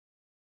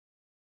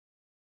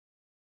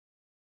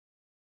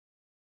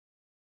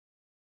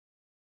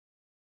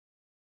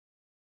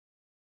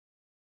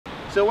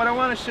So what I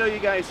want to show you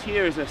guys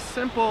here is a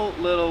simple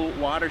little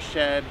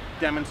watershed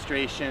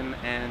demonstration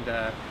and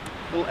a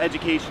little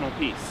educational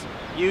piece.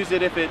 Use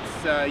it if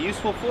it's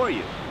useful for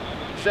you.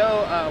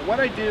 So what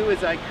I do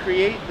is I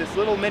create this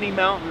little mini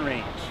mountain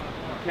range.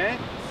 Okay,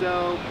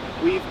 so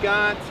we've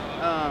got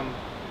a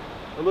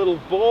little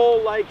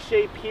bowl-like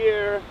shape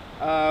here.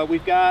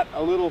 We've got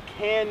a little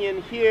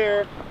canyon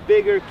here,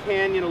 bigger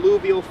canyon,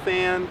 alluvial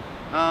fan.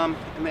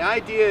 And the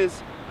idea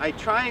is I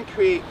try and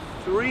create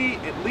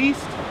at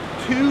least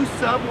 2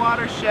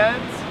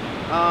 sub-watersheds,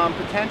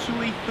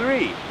 potentially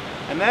 3.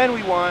 And then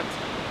we want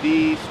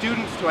the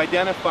students to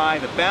identify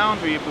the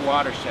boundary of the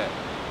watershed.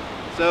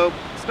 So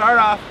start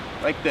off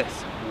like this.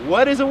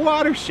 What is a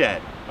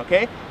watershed?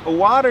 Okay, a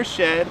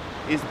watershed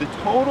is the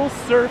total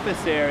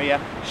surface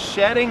area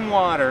shedding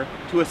water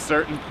to a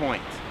certain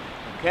point.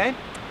 Okay,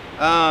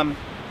 the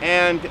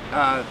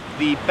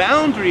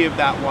boundary of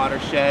that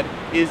watershed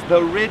is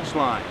the ridge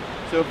line.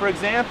 So for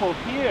example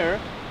here,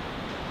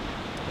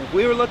 if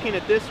we were looking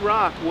at this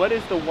rock, what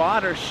is the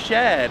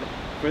watershed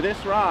for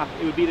this rock?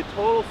 It would be the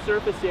total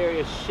surface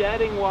area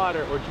shedding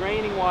water or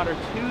draining water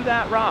to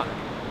that rock.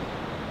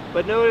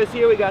 But notice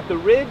here we got the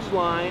ridge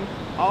line,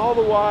 all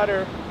the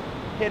water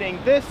hitting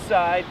this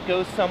side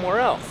goes somewhere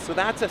else. So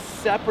that's a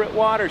separate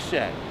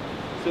watershed.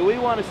 So we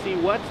want to see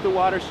what's the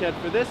watershed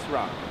for this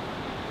rock.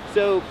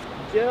 So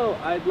Jill,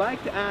 I'd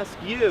like to ask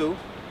you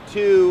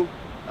to,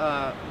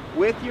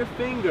 with your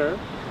finger,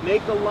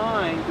 make a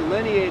line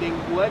delineating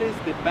what is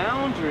the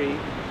boundary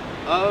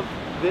of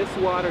this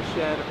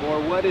watershed or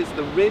what is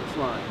the ridge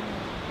line.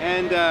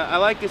 And I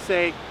like to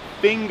say,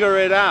 finger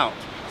it out,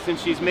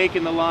 since she's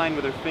making the line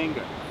with her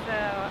finger. So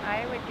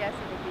I would guess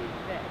it would be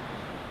this,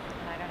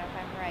 and I don't know if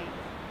I'm right.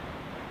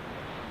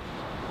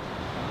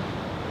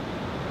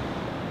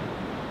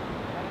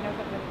 I don't know if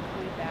it would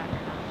include that or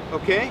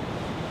not. Okay,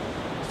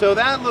 so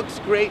that looks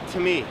great to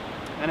me.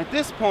 And at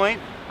this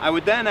point, I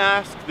would then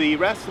ask the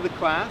rest of the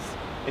class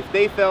if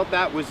they felt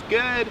that was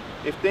good,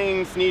 if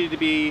things needed to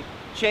be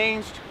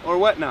changed or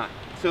whatnot.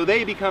 So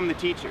they become the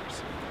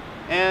teachers.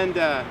 And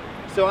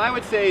so I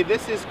would say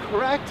this is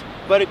correct,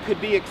 but it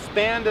could be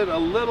expanded a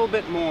little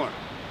bit more.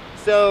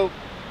 So,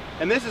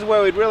 and this is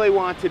where we'd really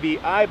want to be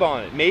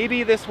eyeballing it.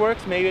 Maybe this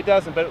works, maybe it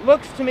doesn't, but it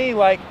looks to me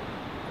like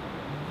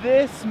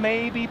this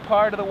may be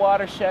part of the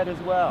watershed as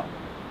well,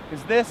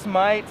 because this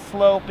might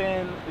slope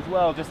in as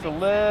well, just a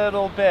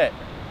little bit.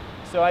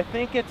 So I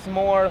think it's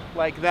more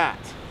like that,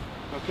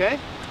 okay?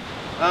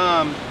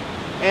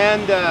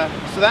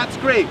 So that's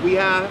great. We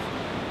have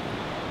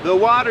the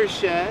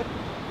watershed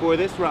for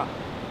this rock.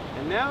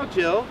 And now,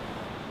 Jill,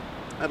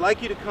 I'd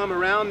like you to come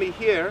around me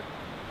here.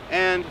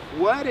 And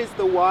what is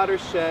the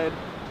watershed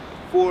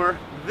for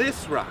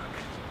this rock?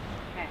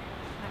 Okay, I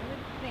would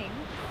think.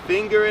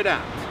 Finger it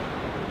out.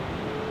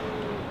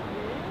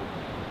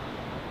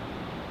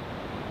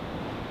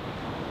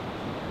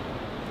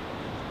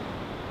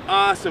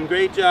 Awesome,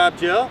 great job,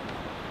 Jill.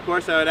 Of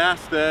course, I would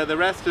ask the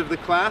rest of the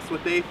class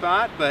what they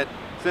thought, but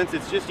since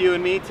it's just you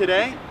and me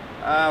today,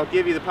 I'll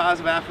give you the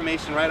positive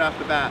affirmation right off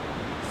the bat.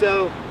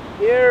 So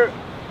here,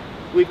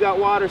 we've got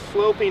water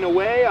sloping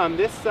away on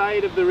this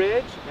side of the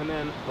ridge and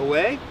then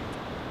away,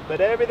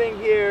 but everything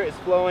here is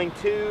flowing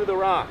to the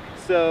rock.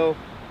 So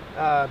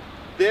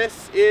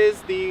this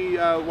is the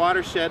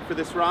watershed for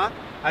this rock.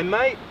 I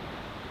might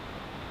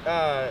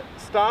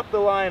stop the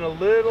line a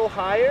little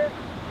higher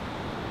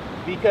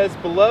because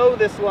below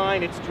this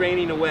line it's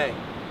draining away.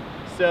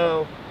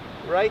 So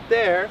right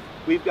there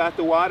we've got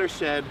the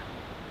watershed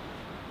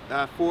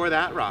for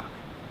that rock.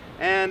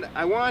 And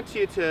I want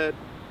you to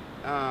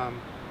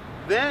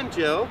then,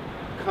 Jill,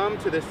 come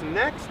to this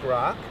next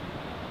rock.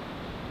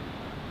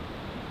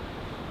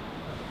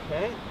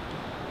 Okay.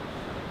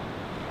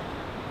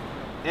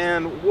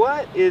 And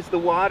what is the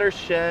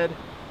watershed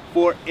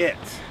for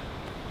it?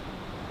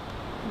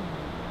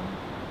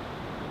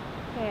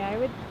 Okay, I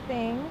would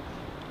think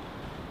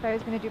if I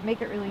was going to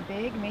make it really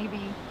big, maybe.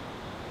 I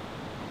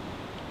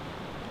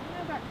don't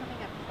know about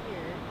coming up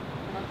here,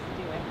 but let's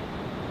do it.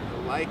 I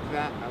like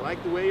that. I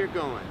like the way you're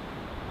going.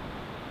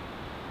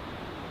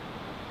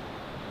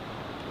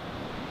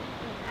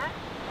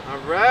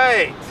 All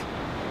right.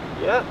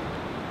 Yep.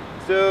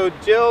 So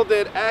Jill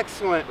did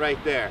excellent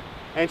right there.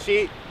 And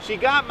she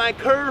got my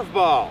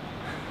curveball.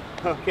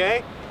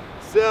 Okay?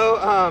 So,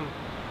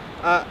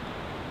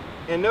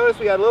 and notice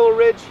we got a little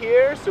ridge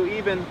here, so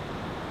even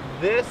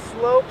this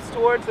slopes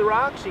towards the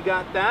rock. She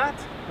got that.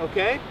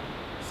 Okay?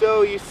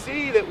 So you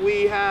see that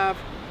we have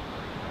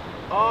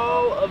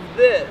all of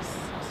this.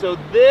 So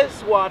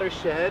this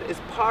watershed is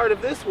part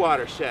of this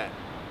watershed.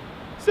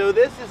 So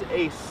this is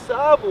a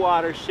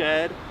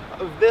sub-watershed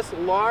of this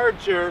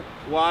larger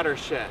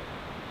watershed,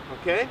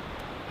 okay?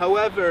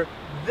 However,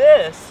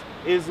 this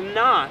is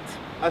not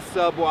a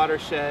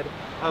sub-watershed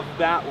of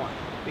that one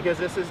because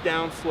this is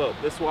downslope.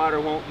 This water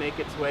won't make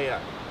its way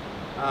up.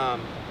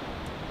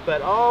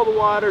 But all the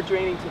water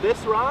draining to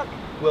this rock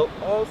will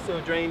also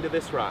drain to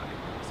this rock.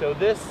 So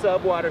this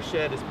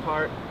sub-watershed is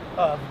part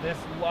of this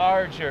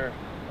larger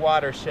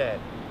watershed.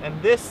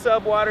 And this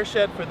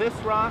sub-watershed for this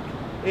rock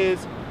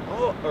is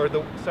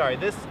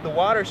the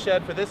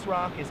watershed for this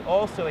rock is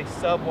also a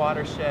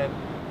sub-watershed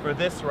for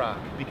this rock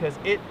because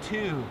it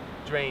too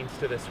drains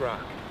to this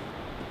rock.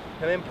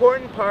 And the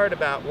important part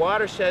about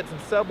watersheds and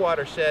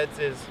sub-watersheds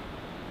is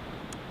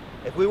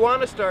if we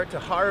want to start to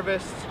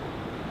harvest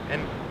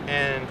and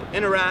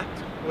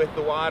interact with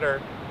the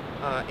water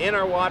in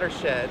our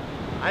watershed,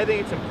 I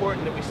think it's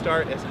important that we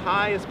start as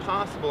high as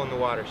possible in the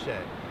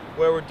watershed,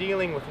 where we're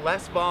dealing with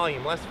less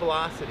volume, less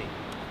velocity.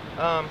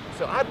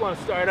 So I'd want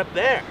to start up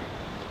there,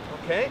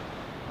 okay?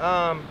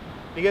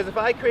 Because if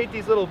I create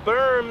these little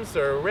berms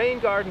or rain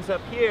gardens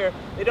up here,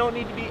 they don't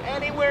need to be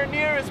anywhere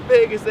near as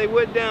big as they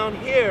would down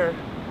here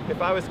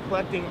if I was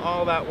collecting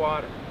all that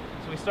water.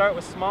 So we start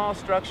with small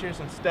structures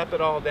and step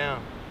it all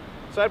down.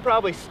 So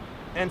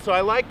so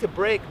I like to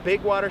break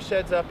big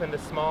watersheds up into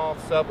small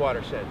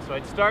sub-watersheds. So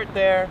I'd start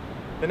there.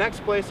 The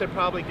next place I'd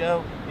probably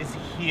go is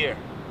here.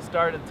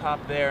 Start at the top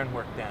there and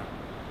work down.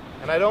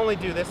 And I'd only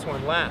do this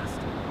one last.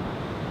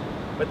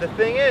 But the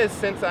thing is,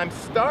 since I'm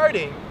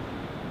starting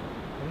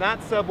in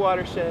that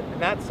sub-watershed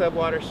and that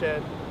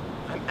sub-watershed,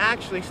 I'm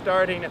actually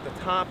starting at the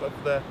top of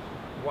the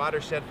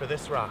watershed for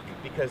this rock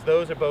because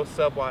those are both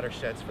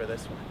sub-watersheds for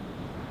this one.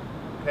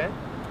 Okay?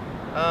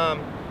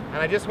 And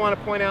I just want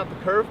to point out the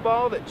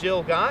curveball that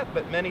Jill got,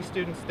 but many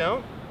students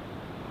don't,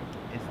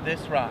 is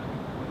this rock.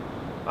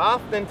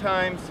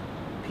 Oftentimes,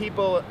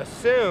 people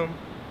assume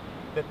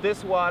that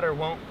this water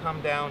won't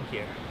come down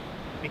here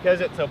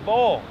because it's a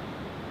bowl.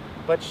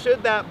 But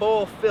should that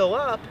bowl fill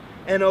up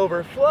and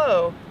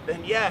overflow,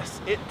 then yes,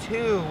 it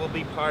too will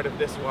be part of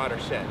this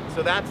watershed.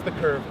 So that's the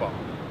curveball.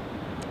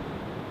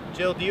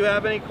 Jill, do you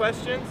have any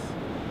questions?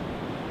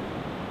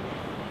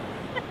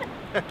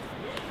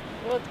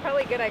 Well, it's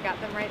probably good I got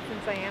them right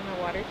since I am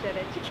a watershed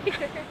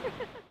educator.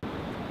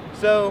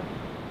 So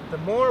the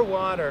more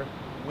water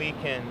we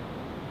can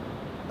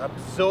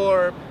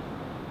absorb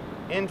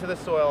into the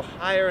soil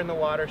higher in the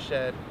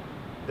watershed,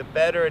 the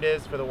better it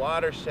is for the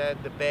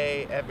watershed, the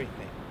bay,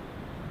 everything.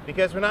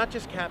 Because we're not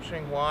just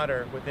capturing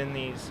water within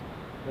these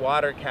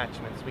water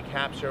catchments, we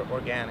capture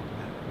organic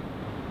matter.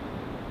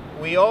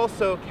 We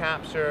also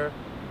capture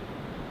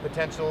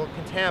potential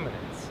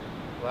contaminants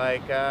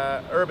like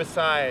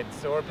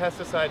herbicides or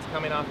pesticides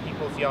coming off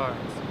people's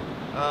yards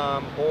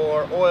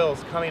or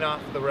oils coming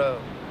off the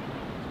road.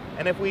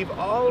 And if we've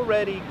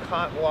already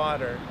caught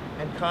water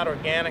and caught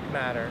organic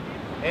matter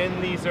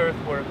in these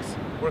earthworks,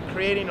 we're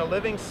creating a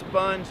living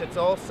sponge that's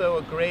also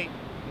a great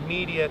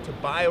media to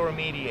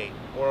bioremediate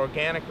or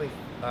organically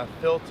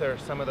filter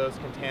some of those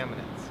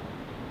contaminants.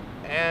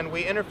 And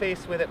we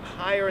interface with it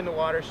higher in the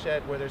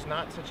watershed where there's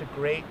not such a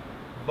great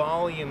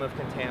volume of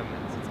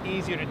contaminants. It's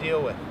easier to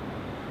deal with.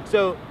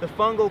 So the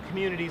fungal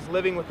communities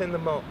living within the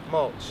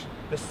mulch,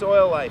 the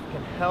soil life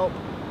can help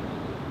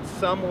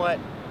somewhat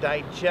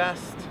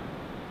digest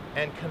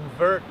and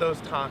convert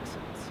those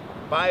toxins,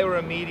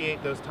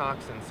 bioremediate those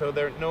toxins so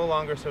they're no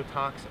longer so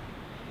toxic.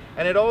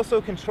 And it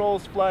also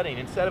controls flooding.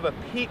 Instead of a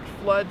peak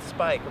flood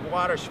spike of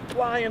water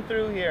flying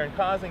through here and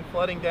causing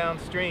flooding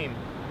downstream,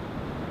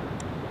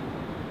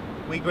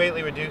 we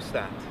greatly reduce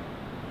that.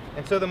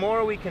 And so the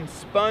more we can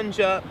sponge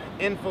up,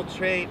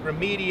 infiltrate,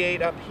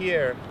 remediate up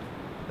here,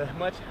 the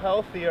much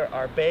healthier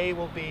our bay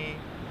will be,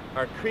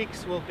 our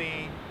creeks will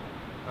be,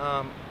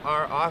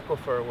 our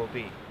aquifer will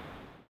be.